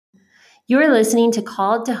You're listening to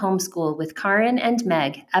Called to Homeschool with Karin and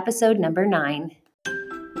Meg, episode number 9.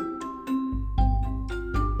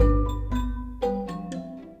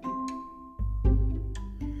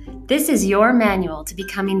 This is your manual to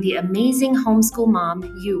becoming the amazing homeschool mom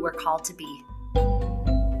you were called to be.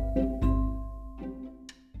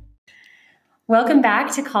 Welcome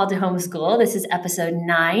back to Called to Homeschool. This is episode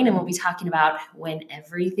 9, and we'll be talking about when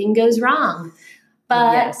everything goes wrong.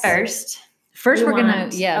 But first we're gonna.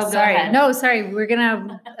 We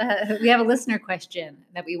have a listener question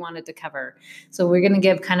that we wanted to cover, so we're gonna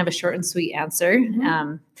give kind of a short and sweet answer.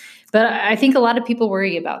 Mm-hmm. But I think a lot of people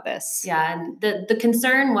worry about this. Yeah, and the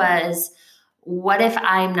concern was, what if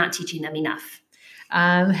I'm not teaching them enough?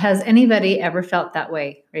 Has anybody ever felt that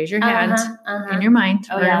way? Raise your hand in your mind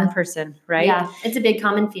or in person, right? Yeah, it's a big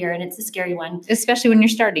common fear, and it's a scary one. Especially when you're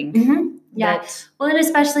starting. Mm-hmm. Yeah. Well, and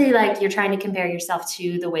especially like you're trying to compare yourself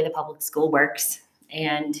to the way the public school works.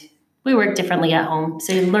 And we work differently at home.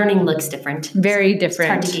 So learning looks different. Very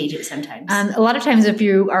different. It's hard to gauge it sometimes. A lot of times if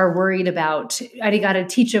you are worried about, I got to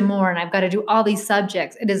teach them more and I've got to do all these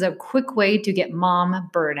subjects, it is a quick way to get mom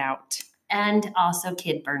burnout. And also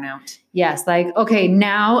kid burnout. Yes. Like, okay,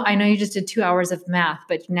 now I know you just did 2 hours of math,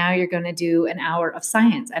 but now you're going to do an hour of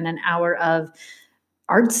science and an hour of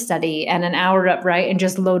art study and an hour up, right? And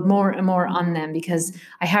just load more and more on them because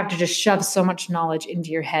I have to just shove so much knowledge into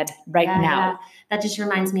your head now. Yeah. That just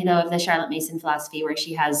reminds me though of the Charlotte Mason philosophy where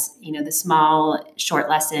she has, the small short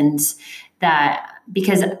lessons that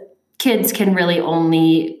because kids can really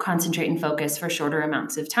only concentrate and focus for shorter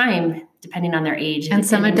amounts of time, depending on their age. And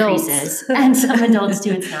some adults. And some adults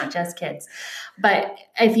too. It's not just kids. But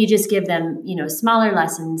if you just give them, smaller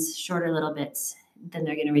lessons, shorter little bits, then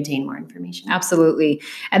they're going to retain more information. Absolutely.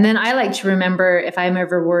 And then I like to remember if I'm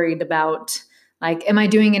ever worried about, like, am I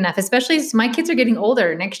doing enough? Especially as my kids are getting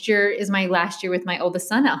older. Next year is my last year with my oldest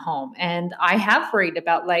son at home. And I have worried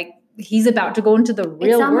about, like, he's about to go into the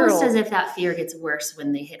real world. It's almost as if that fear gets worse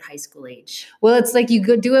when they hit high school age. Well, it's like you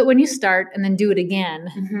go do it when you start and then do it again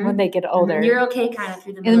when they get older. Mm-hmm. You're okay kind of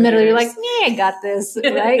through the middle. In the middle, you're like, yeah, I got this,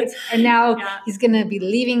 right? And now he's going to be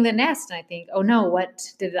leaving the nest. And I think, oh no,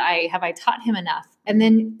 have I taught him enough? And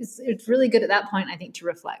then it's really good at that point, I think, to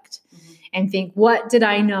reflect and think, what did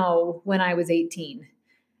I know when I was 18?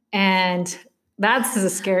 And that's a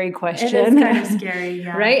scary question. It is kind of scary,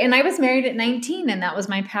 yeah. Right? And I was married at 19 and that was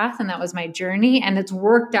my path and that was my journey and it's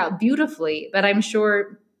worked out beautifully. But I'm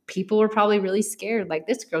sure people were probably really scared. Like,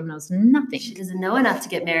 this girl knows nothing. She doesn't know enough to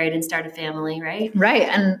get married and start a family, right?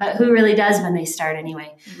 Right. But who really does when they start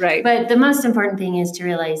anyway? Right. But the most important thing is to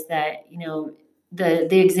realize that,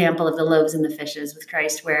 the example of the loaves and the fishes with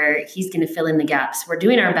Christ, where he's going to fill in the gaps. We're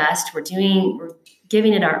doing our best. We're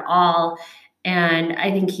giving it our all. And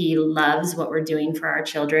I think he loves what we're doing for our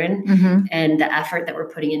children and the effort that we're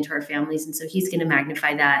putting into our families. And so he's going to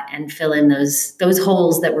magnify that and fill in those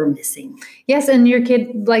holes that we're missing. Yes. And your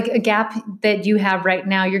kid, like a gap that you have right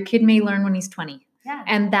now, your kid may learn when he's 20. Yeah.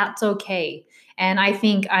 And that's okay. And I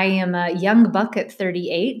think I am a young buck at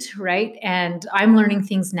 38, right? And I'm learning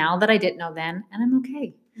things now that I didn't know then, and I'm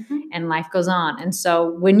okay. And life goes on. And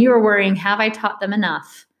so when you're worrying, have I taught them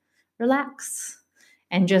enough? Relax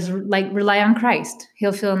and just rely on Christ.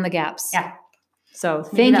 He'll fill in the gaps. Yeah. So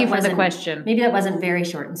thank you for the question. Maybe that wasn't very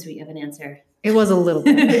short and sweet of an answer. It was a little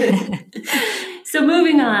bit. So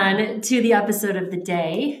moving on to the episode of the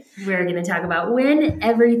day, we're going to talk about when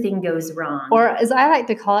everything goes wrong. Or as I like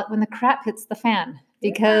to call it, when the crap hits the fan.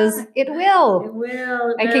 Because it will. It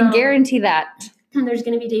will. I can guarantee that. There's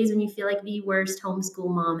going to be days when you feel like the worst homeschool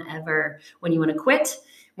mom ever. When you want to quit.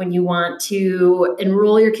 When you want to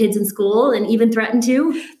enroll your kids in school and even threaten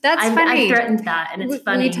to. That's funny. I've threatened that, and it's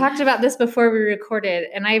funny. We talked about this before we recorded,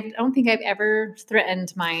 and I don't think I've ever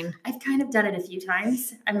threatened mine. I've kind of done it a few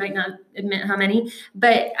times. I might not admit how many,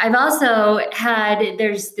 but I've also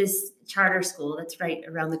there's this charter school that's right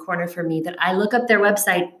around the corner from me that I look up their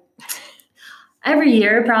website every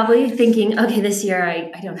year, probably thinking, okay, this year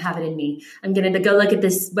I don't have it in me. I'm going to go look at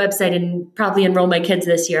this website and probably enroll my kids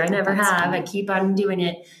this year. I never have. Funny. I keep on doing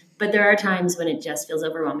it. But there are times when it just feels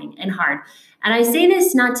overwhelming and hard. And I say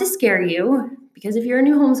this not to scare you, because if you're a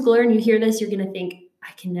new homeschooler and you hear this, you're going to think,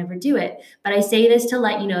 I can never do it. But I say this to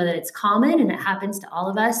let you know that it's common and it happens to all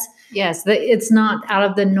of us. Yes, it's not out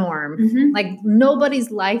of the norm. Like nobody's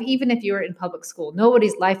life, even if you're in public school,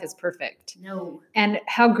 nobody's life is perfect. No. And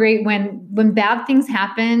how great when bad things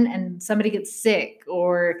happen and somebody gets sick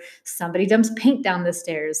or somebody dumps paint down the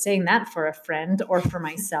stairs, saying that for a friend or for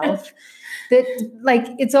myself. That like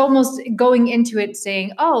it's almost going into it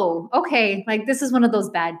saying, oh, okay, like this is one of those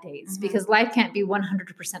bad days because life can't be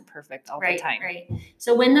 100% perfect all the time. Right.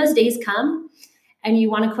 So when those days come and you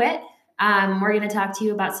want to quit, We're going to talk to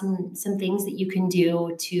you about some things that you can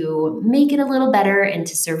do to make it a little better and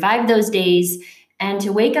to survive those days and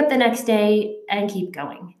to wake up the next day and keep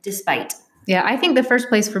going despite. Yeah, I think the first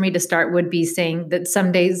place for me to start would be saying that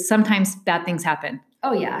sometimes bad things happen.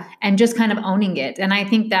 Oh yeah. And just kind of owning it. And I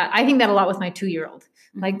think that a lot with my 2-year-old.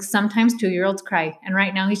 Like sometimes 2-year-olds cry. And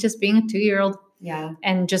right now he's just being a 2-year-old. Yeah.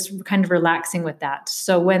 And just kind of relaxing with that.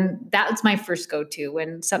 So when that's my first go-to,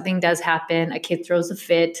 when something does happen, a kid throws a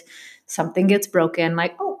fit, something gets broken,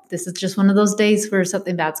 like, oh, this is just one of those days where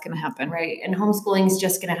something bad's going to happen. Right. And homeschooling is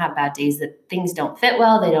just going to have bad days that things don't fit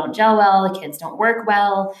well. They don't gel well. The kids don't work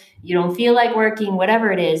well. You don't feel like working,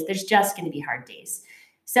 whatever it is, there's just going to be hard days.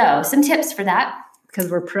 So some tips for that. Because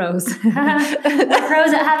we're pros. We're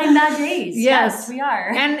pros at having bad days. Yes, we are.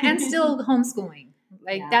 and still homeschooling.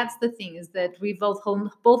 Like that's the thing, is that we both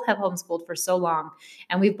have homeschooled for so long,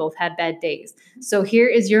 and we've both had bad days. So here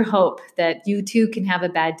is your hope that you too can have a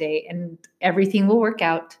bad day and everything will work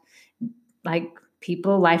out. Like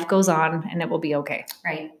life goes on and it will be okay.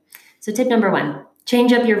 Right. So tip number 1,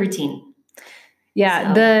 change up your routine.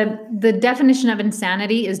 Yeah. So. The definition of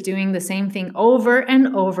insanity is doing the same thing over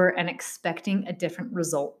and over and expecting a different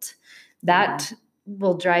result. That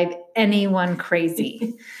will drive anyone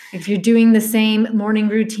crazy. If you're doing the same morning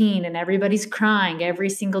routine and everybody's crying every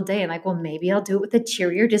single day and like, well, maybe I'll do it with a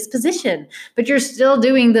cheerier disposition, but you're still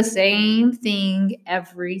doing the same thing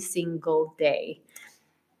every single day,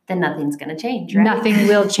 then nothing's going to change, right? Nothing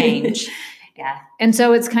will change. Yeah. And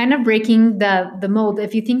so it's kind of breaking the mold.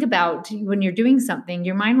 If you think about when you're doing something,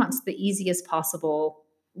 your mind wants the easiest possible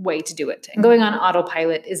way to do it. And going on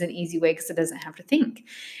autopilot is an easy way because it doesn't have to think.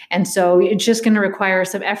 And so it's just going to require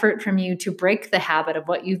some effort from you to break the habit of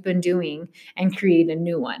what you've been doing and create a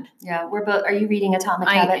new one. Yeah, we're both. Are you reading Atomic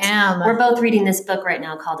Habits? I am. We're both reading this book right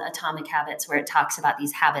now called Atomic Habits, where it talks about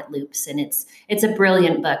these habit loops, and it's a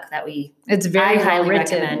brilliant book that It's very I highly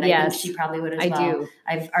written. recommend. Yes. I think she probably would as well. I do.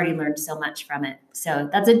 I've already learned so much from it. So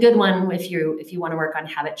that's a good one if you want to work on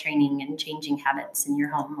habit training and changing habits in your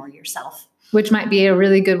home or yourself. Which might be a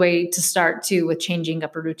really good way to start too, with changing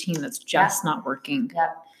up a routine that's just not working. Yeah.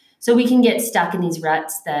 So we can get stuck in these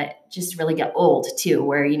ruts that just really get old too,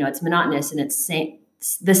 where, it's monotonous and it's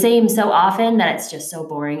the same so often that it's just so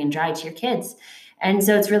boring and dry to your kids. And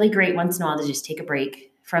so it's really great once in a while to just take a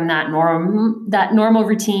break from that normal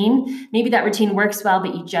routine. Maybe that routine works well,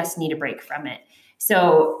 but you just need a break from it.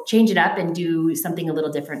 So change it up and do something a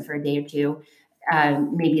little different for a day or two.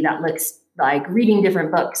 Maybe that looks like reading different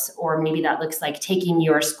books, or maybe that looks like taking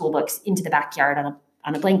your school books into the backyard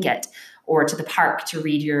on a blanket, or to the park to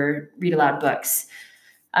read aloud books.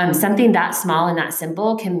 Something that small and that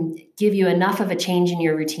simple can give you enough of a change in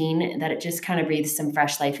your routine that it just kind of breathes some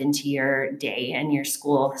fresh life into your day and your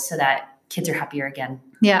school so that kids are happier again.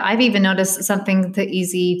 Yeah, I've even noticed something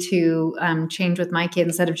easy to change with my kids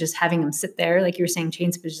instead of just having them sit there, like you were saying,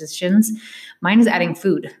 change positions. Mine is adding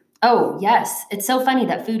food. Oh, yes. It's so funny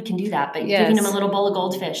that food can do that, but giving them a little bowl of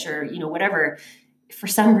goldfish or, whatever, for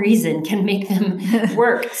some reason can make them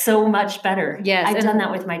work so much better. Yes. I've done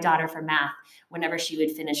that with my daughter for math. Whenever she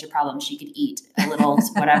would finish a problem, she could eat a little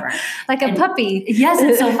whatever. Like a puppy. Yes,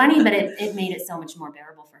 it's so funny, but it made it so much more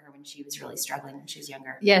bearable for her when she was really struggling when she was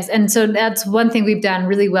younger. Yes, and so that's one thing we've done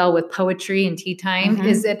really well with poetry and tea time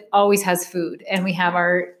is it always has food. And we have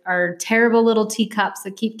our terrible little teacups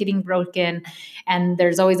that keep getting broken. And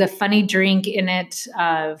there's always a funny drink in it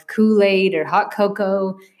of Kool-Aid or hot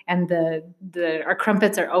cocoa. And our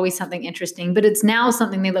crumpets are always something interesting. But it's now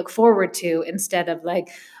something they look forward to instead of like,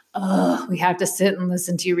 oh, we have to sit and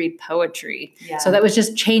listen to you read poetry. Yeah. So that was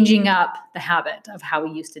just changing up the habit of how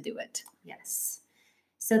we used to do it. Yes.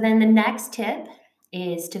 So then the next tip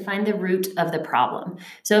is to find the root of the problem.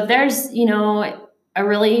 So if there's, a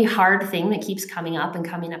really hard thing that keeps coming up and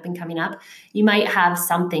coming up and coming up, you might have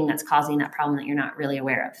something that's causing that problem that you're not really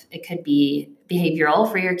aware of. It could be behavioral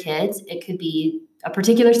for your kids. It could be a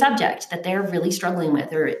particular subject that they're really struggling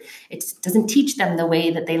with, or it doesn't teach them the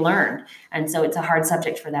way that they learn. And so it's a hard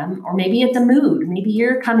subject for them. Or maybe it's a mood. Maybe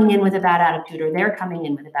you're coming in with a bad attitude, or they're coming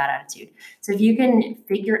in with a bad attitude. So if you can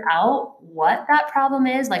figure out what that problem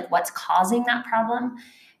is, like what's causing that problem,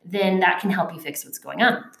 then that can help you fix what's going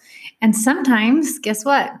on. And sometimes, guess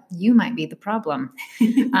what? You might be the problem.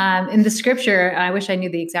 In the scripture, I wish I knew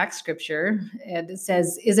the exact scripture. It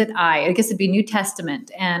says, is it I? I guess it'd be New Testament.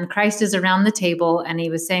 And Christ is around the table and he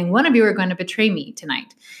was saying, one of you are going to betray me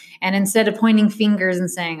tonight. And instead of pointing fingers and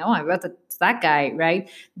saying, oh, I bet it's that guy, right?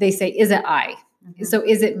 They say, is it I? Mm-hmm. So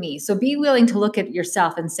is it me? So be willing to look at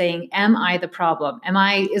yourself and saying, am I the problem?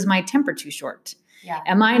 Is my temper too short? Yeah.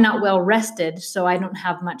 Am I not well rested, so I don't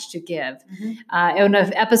have much to give? Mm-hmm. In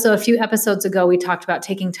a few episodes ago, we talked about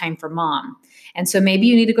taking time for mom. And so maybe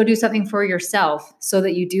you need to go do something for yourself so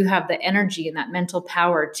that you do have the energy and that mental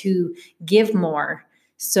power to give more.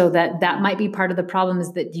 So that might be part of the problem,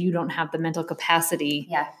 is that you don't have the mental capacity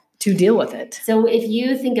Yeah. to deal with it. So if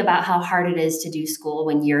you think about how hard it is to do school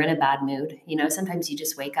when you're in a bad mood, sometimes you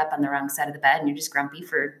just wake up on the wrong side of the bed and you're just grumpy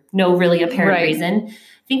for no really apparent reason.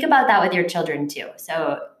 Think about that with your children too.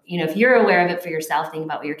 So, if you're aware of it for yourself, think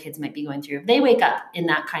about what your kids might be going through. If they wake up in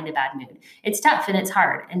that kind of bad mood, it's tough and it's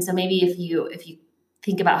hard. And so maybe if you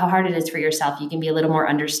think about how hard it is for yourself, you can be a little more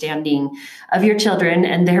understanding of your children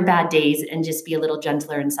and their bad days and just be a little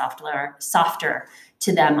gentler and softer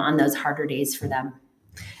to them on those harder days for them.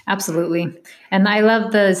 Absolutely. And I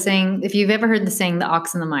love the saying, if you've ever heard the saying, the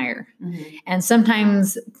ox in the mire. Mm-hmm. And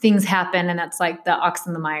sometimes things happen and that's like the ox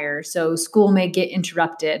in the mire. So school may get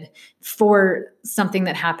interrupted for something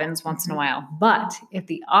that happens once in a while. But if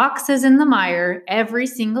the ox is in the mire every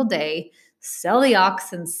single day, sell the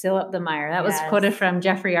ox and seal up the mire. That was quoted from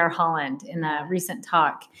Jeffrey R. Holland in a recent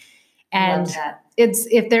talk. And it's,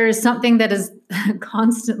 if there is something that is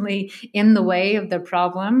constantly in the way of the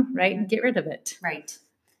problem, right, get rid of it. Right.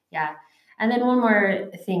 Yeah. And then one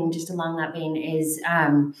more thing just along that vein is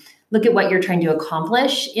look at what you're trying to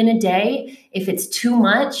accomplish in a day. If it's too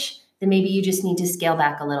much, then maybe you just need to scale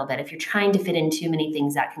back a little bit. If you're trying to fit in too many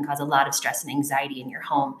things, that can cause a lot of stress and anxiety in your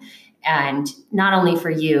home. And not only for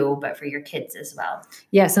you, but for your kids as well.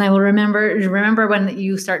 Yes. And I will remember when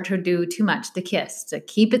you start to do too much, the kiss, to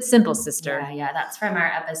keep it simple, sister. Yeah. That's from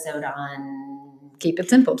our episode on Keep it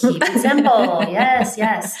simple. Keep it simple. Yes.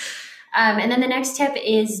 And then the next tip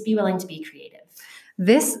is be willing to be creative.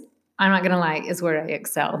 This, I'm not going to lie, is where I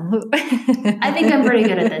excel. I think I'm pretty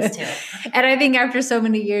good at this too. And I think after so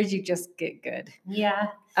many years, you just get good. Yeah.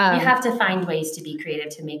 You have to find ways to be creative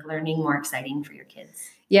to make learning more exciting for your kids.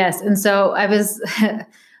 Yes. And so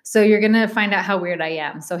so you're going to find out how weird I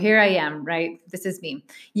am. So here I am, right? This is me.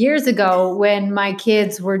 Years ago when my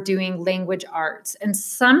kids were doing language arts, and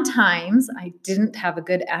sometimes I didn't have a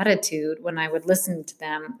good attitude when I would listen to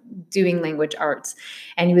them doing language arts.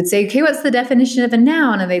 And you would say, okay, what's the definition of a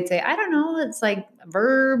noun? And they'd say, I don't know. It's like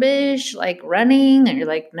verbish, like running. And you're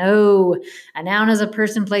like, no, a noun is a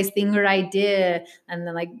person, place, thing, or idea. And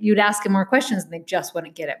then you'd ask them more questions and they just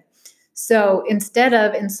wouldn't get it. So instead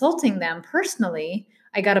of insulting them personally,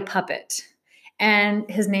 I got a puppet, and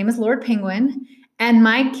his name is Lord Penguin, and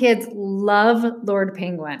my kids love Lord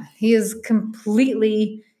Penguin. He is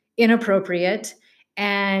completely inappropriate,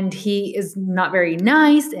 and he is not very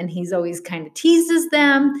nice, and he's always kind of teases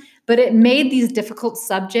them, but it made these difficult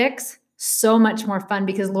subjects so much more fun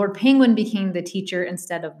because Lord Penguin became the teacher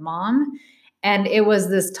instead of mom. And it was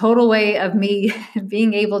this total way of me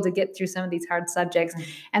being able to get through some of these hard subjects.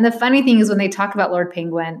 Mm-hmm. And the funny thing is when they talk about Lord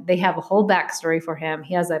Penguin, they have a whole backstory for him.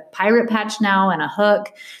 He has a pirate patch now and a hook.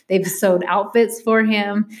 They've sewed outfits for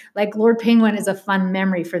him. Lord Penguin is a fun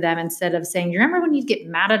memory for them instead of saying, you remember when you'd get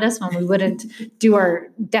mad at us when we wouldn't do our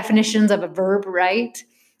definitions of a verb right?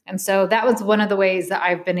 And so that was one of the ways that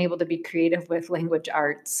I've been able to be creative with language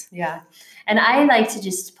arts. Yeah. And I like to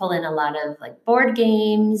just pull in a lot of board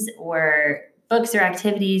games or books or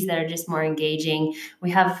activities that are just more engaging. We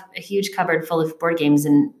have a huge cupboard full of board games,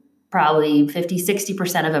 and probably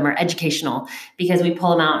 50-60% of them are educational because we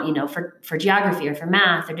pull them out, for geography or for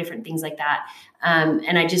math or different things like that.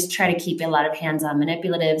 And I just try to keep a lot of hands-on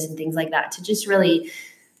manipulatives and things like that to just really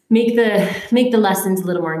make the lessons a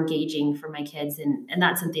little more engaging for my kids. And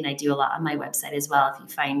that's something I do a lot on my website as well. If you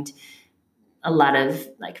find a lot of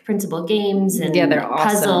principle games and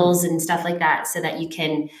puzzles awesome. And stuff like that, so that you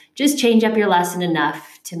can just change up your lesson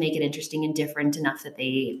enough to make it interesting and different enough that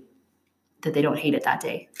they don't hate it that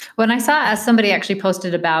day. When I saw somebody actually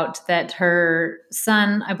posted about that her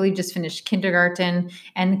son, I believe, just finished kindergarten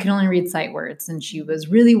and can only read sight words. And she was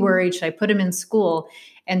really worried, should I put him in school?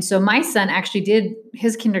 And so my son actually did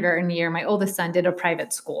his kindergarten year. My oldest son did a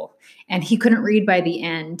private school and he couldn't read by the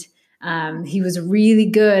end. He was really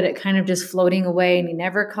good at kind of just floating away and he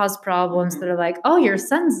never caused problems. They're like, oh, your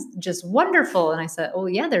son's just wonderful. And I said, oh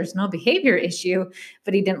yeah, there's no behavior issue,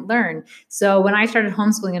 but he didn't learn. So when I started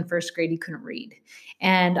homeschooling in first grade, he couldn't read.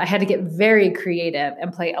 And I had to get very creative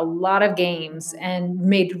and play a lot of games and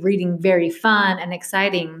made reading very fun and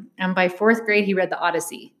exciting. And by fourth grade, he read the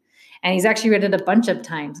Odyssey. And he's actually read it a bunch of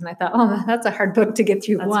times. And I thought, oh, that's a hard book to get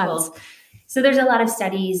through once. Cool. So there's a lot of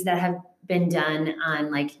studies that have been done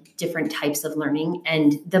on different types of learning.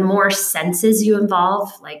 And the more senses you involve,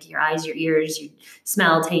 like your eyes, your ears, you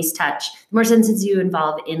smell, taste, touch, the more senses you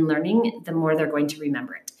involve in learning, the more they're going to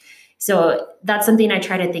remember it. So that's something I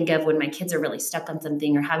try to think of when my kids are really stuck on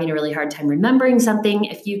something or having a really hard time remembering something.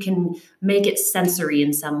 If you can make it sensory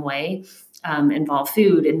in some way, involve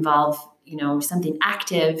food, involve, something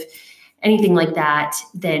active, anything like that,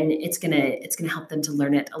 then it's gonna help them to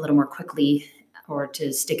learn it a little more quickly or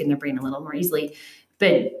to stick in their brain a little more easily.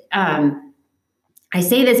 But I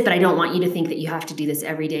say this, but I don't want you to think that you have to do this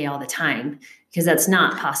every day all the time, because that's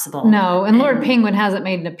not possible. No, and Lord Penguin hasn't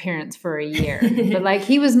made an appearance for a year, but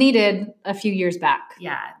he was needed a few years back.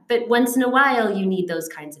 Yeah, but once in a while you need those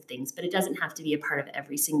kinds of things, but it doesn't have to be a part of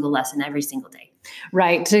every single lesson every single day.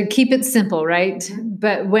 Right, to keep it simple, right? Mm-hmm.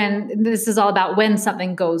 But when this is all about when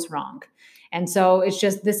something goes wrong. And so it's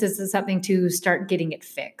just, this is something to start getting it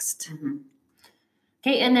fixed. Mm-hmm.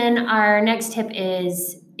 Okay, and then our next tip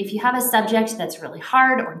is, if you have a subject that's really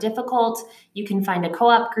hard or difficult, you can find a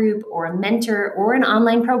co-op group or a mentor or an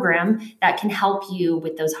online program that can help you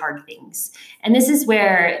with those hard things. And this is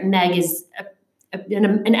where Meg is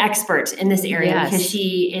an expert in this area, because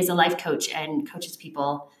she is a life coach and coaches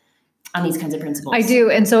people on these kinds of principles. I do.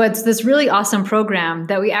 And so it's this really awesome program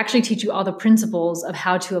that we actually teach you all the principles of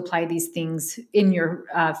how to apply these things in your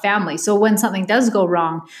family. So when something does go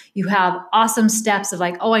wrong, you have awesome steps of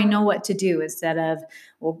I know what to do, instead of,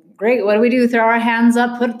 well, great, what do we do? Throw our hands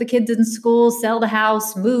up, put the kids in school, sell the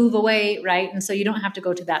house, move away, right? And so you don't have to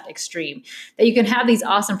go to that extreme. That you can have these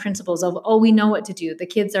awesome principles of, we know what to do. The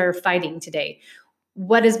kids are fighting today.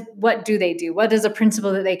 What do they do? What is a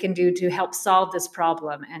principle that they can do to help solve this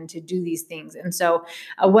problem and to do these things? And so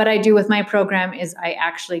what I do with my program is I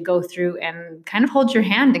actually go through and kind of hold your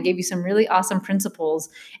hand and give you some really awesome principles,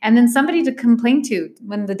 and then somebody to complain to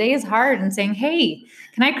when the day is hard and saying, hey,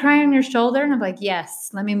 can I cry on your shoulder? And I'm like,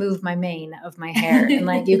 yes, let me move my mane of my hair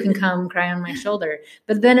and you can come cry on my shoulder.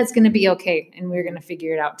 But then it's going to be okay, and we're going to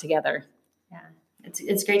figure it out together.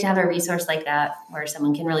 It's great to have a resource like that where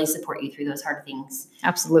someone can really support you through those hard things.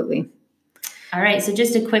 Absolutely. All right. So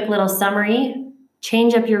just a quick little summary.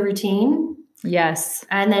 Change up your routine. Yes.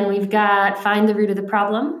 And then we've got find the root of the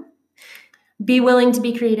problem. Be willing to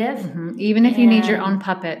be creative. Mm-hmm. Even if you need your own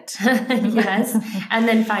puppet. Yes. And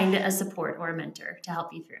then find a support or a mentor to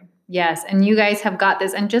help you through. Yes. And you guys have got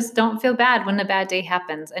this. And just don't feel bad when a bad day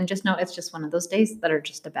happens. And just know it's just one of those days that are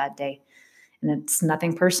just a bad day. And it's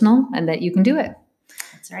nothing personal, and that you can do it.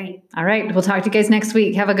 That's right. All right. We'll talk to you guys next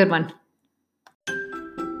week. Have a good one.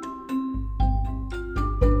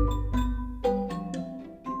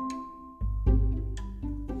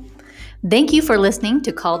 Thank you for listening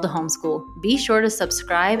to Called to Homeschool. Be sure to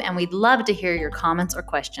subscribe, and we'd love to hear your comments or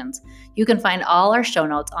questions. You can find all our show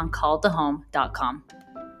notes on calledtohome.com.